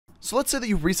So let's say that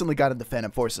you recently got into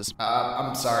Phantom Forces.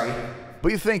 I'm sorry.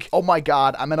 But you think, oh my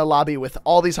god, I'm in a lobby with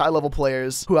all these high-level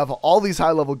players who have all these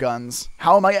high-level guns.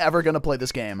 How am I ever going to play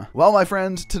this game? Well, my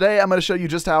friend, today I'm going to show you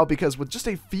just how, because with just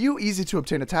a few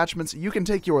easy-to-obtain attachments, you can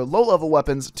take your low-level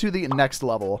weapons to the next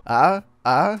level.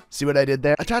 See what I did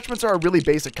there? Attachments are a really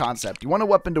basic concept. You want a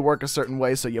weapon to work a certain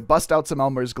way, so you bust out some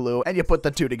Elmer's glue, and you put the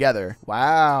two together.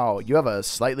 Wow, you have a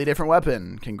slightly different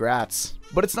weapon. Congrats.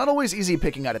 But it's not always easy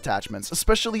picking out attachments,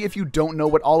 especially if you don't know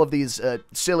what all of these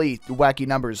silly, wacky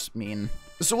numbers mean.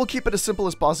 So we'll keep it as simple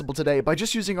as possible today by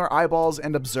just using our eyeballs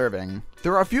and observing.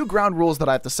 There are a few ground rules that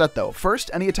I have to set though.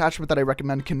 First, any attachment that I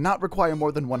recommend cannot require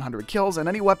more than 100 kills, and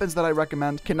any weapons that I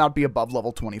recommend cannot be above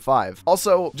level 25.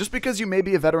 Also, just because you may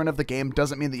be a veteran of the game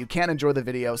doesn't mean that you can't enjoy the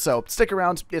video, so stick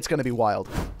around, it's gonna be wild.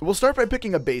 We'll start by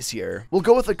picking a base here. We'll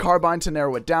go with a carbine to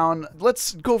narrow it down.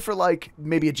 Let's go for like,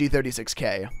 maybe a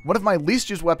G36K. One of my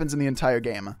least used weapons in the entire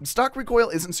game. Stock recoil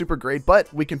isn't super great,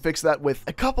 but we can fix that with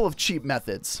a couple of cheap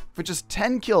methods. For just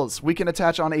 10 kills, we can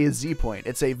attach on a Z point.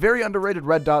 It's a very underrated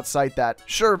red dot sight that,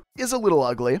 sure, is a little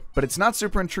ugly, but it's not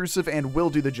super intrusive and will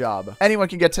do the job. Anyone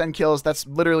can get 10 kills. That's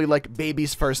literally like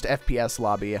baby's first FPS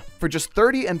lobby. For just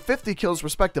 30 and 50 kills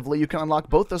respectively, you can unlock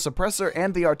both the suppressor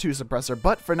and the R2 suppressor,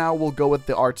 but for now we'll go with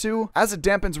the R2 as it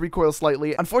dampens recoil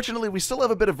slightly. Unfortunately, we still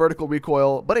have a bit of vertical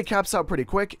recoil, but it caps out pretty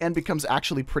quick and becomes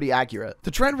actually pretty accurate.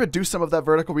 To try and reduce some of that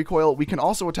vertical recoil, we can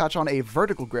also attach on a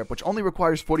vertical grip, which only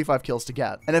requires 45 kills to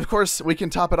get. And of course, we can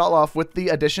top it all off with the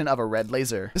addition of a red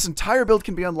laser. This entire build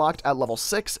can be unlocked at level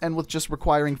 6 and with just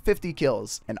requiring 50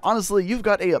 kills. And honestly, you've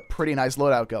got a pretty nice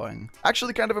loadout going.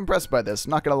 Actually kind of impressed by this,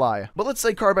 not gonna lie. But let's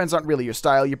say carbines aren't really your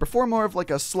style, you prefer more of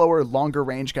like a slower, longer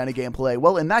range kind of gameplay.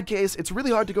 Well, in that case, it's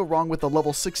really hard to go wrong with the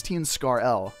level 16 Scar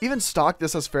L. Even stock,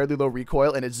 this has fairly low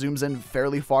recoil and it zooms in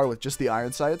fairly far with just the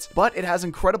iron sights, but it has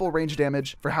incredible range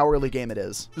damage for how early game it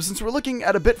is. So since we're looking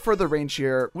at a bit further range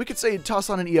here, we could say toss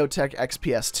on an EOTech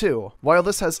XPS2. While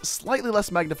this has slightly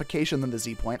less magnification than the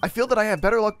Z point, I feel that I have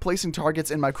better luck placing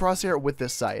targets in my crosshair with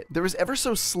this sight. There is ever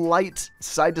so slight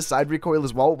side-to-side recoil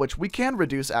as well, which we can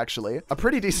reduce actually, a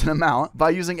pretty decent amount, by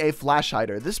using a flash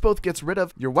hider. This both gets rid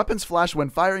of your weapon's flash when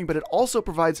firing, but it also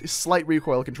provides slight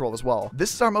recoil control as well.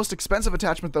 This is our most expensive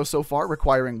attachment though so far,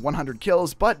 requiring 100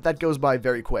 kills, but that goes by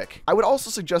very quick. I would also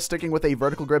suggest sticking with a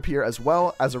vertical grip here as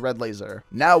well as a red laser.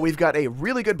 Now we've got a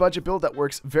really good budget build that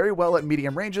works very well at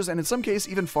medium ranges and in some case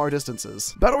even far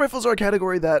distances. Battle rifles are a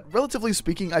category that, relatively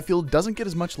speaking, I feel doesn't get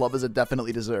as much love as it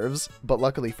definitely deserves, but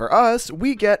luckily for us,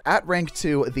 we get at rank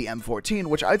 2 the M14,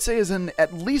 which I'd say is in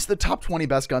at least the top 20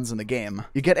 best guns in the game.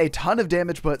 You get a ton of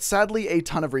damage, but sadly a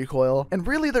ton of recoil, and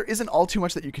really there isn't all too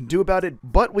much that you can do about it,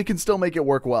 but we can still make it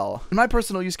work well. In my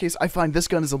personal use case, I find this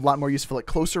gun is a lot more useful at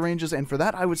closer ranges, and for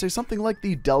that I would say something like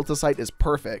the Delta sight is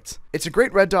perfect. It's a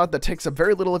great red dot that takes up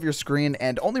very little of your screen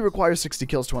and only requires 60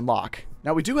 kills to unlock.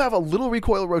 Now we do have a little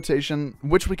recoil rotation,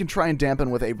 which we can try and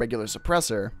dampen with a regular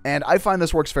suppressor, and I find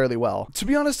this works fairly well. To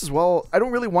be honest as well, I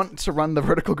don't really want to run the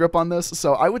vertical grip on this,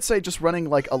 so I would say just running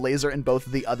like a laser in both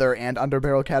the other and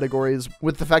underbarrel categories,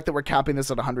 with the fact that we're capping this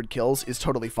at 100 kills, is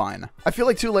totally fine. I feel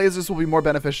like 2 lasers will be more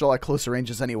beneficial at closer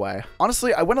ranges anyway.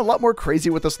 Honestly, I went a lot more crazy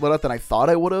with this loadout than I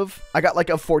thought I would have. I got like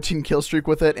a 14 kill streak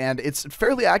with it, and it's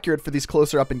fairly accurate for these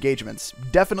closer up engagements.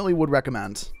 Definitely would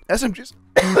recommend. SMGs.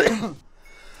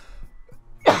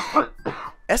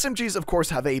 SMGs, of course,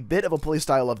 have a bit of a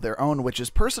playstyle of their own, which is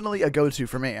personally a go-to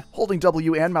for me. Holding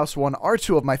W and mouse 1 are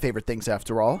 2 of my favorite things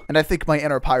after all, and I think my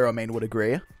inner pyro main would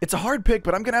agree. It's a hard pick,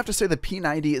 but I'm gonna have to say the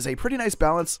P90 is a pretty nice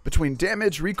balance between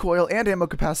damage, recoil, and ammo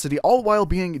capacity, all while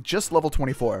being just level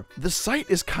 24. The sight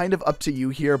is kind of up to you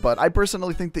here, but I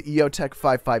personally think the EOTech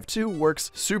 552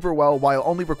 works super well while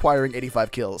only requiring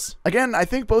 85 kills. Again, I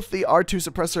think both the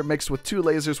R2 suppressor mixed with 2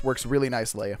 lasers works really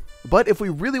nicely. But if we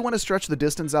really want to stretch the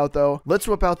distance out though, let's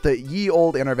whip out the ye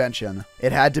old intervention.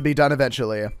 It had to be done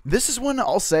eventually. This is one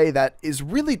I'll say that is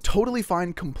really totally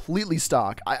fine, completely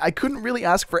stock. I couldn't really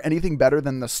ask for anything better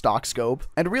than the stock scope,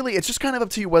 and really it's just kind of up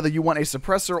to you whether you want a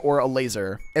suppressor or a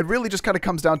laser. It really just kind of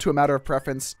comes down to a matter of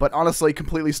preference, but honestly,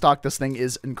 completely stock, this thing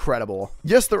is incredible.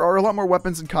 Yes, there are a lot more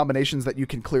weapons and combinations that you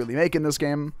can clearly make in this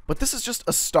game, but this is just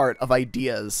a start of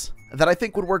ideas that I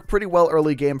think would work pretty well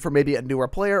early game for maybe a newer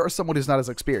player or someone who's not as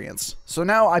experienced. So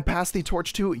now I pass the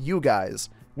torch to you guys.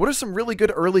 What are some really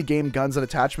good early game guns and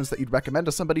attachments that you'd recommend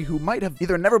to somebody who might have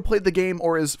either never played the game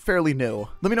or is fairly new?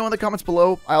 Let me know in the comments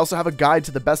below. I also have a guide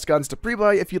to the best guns to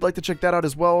pre-buy if you'd like to check that out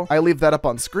as well. I leave that up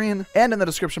on screen and in the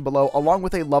description below, along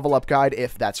with a level up guide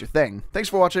if that's your thing. Thanks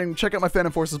for watching. Check out my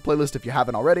Phantom Forces playlist if you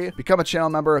haven't already. Become a channel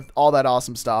member, all that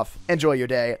awesome stuff. Enjoy your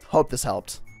day. Hope this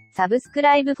helped.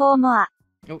 Subscribe for more.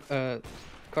 Oh,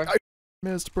 car.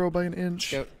 Missed, bro, by an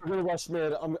inch. Yep. We're gonna rush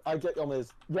mid. I get you on mid.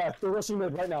 Yeah, they're rushing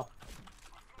mid right now.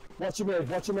 Watch your mid.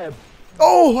 Watch your mid.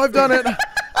 Oh, I've done it.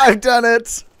 I've done it.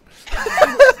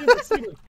 See me.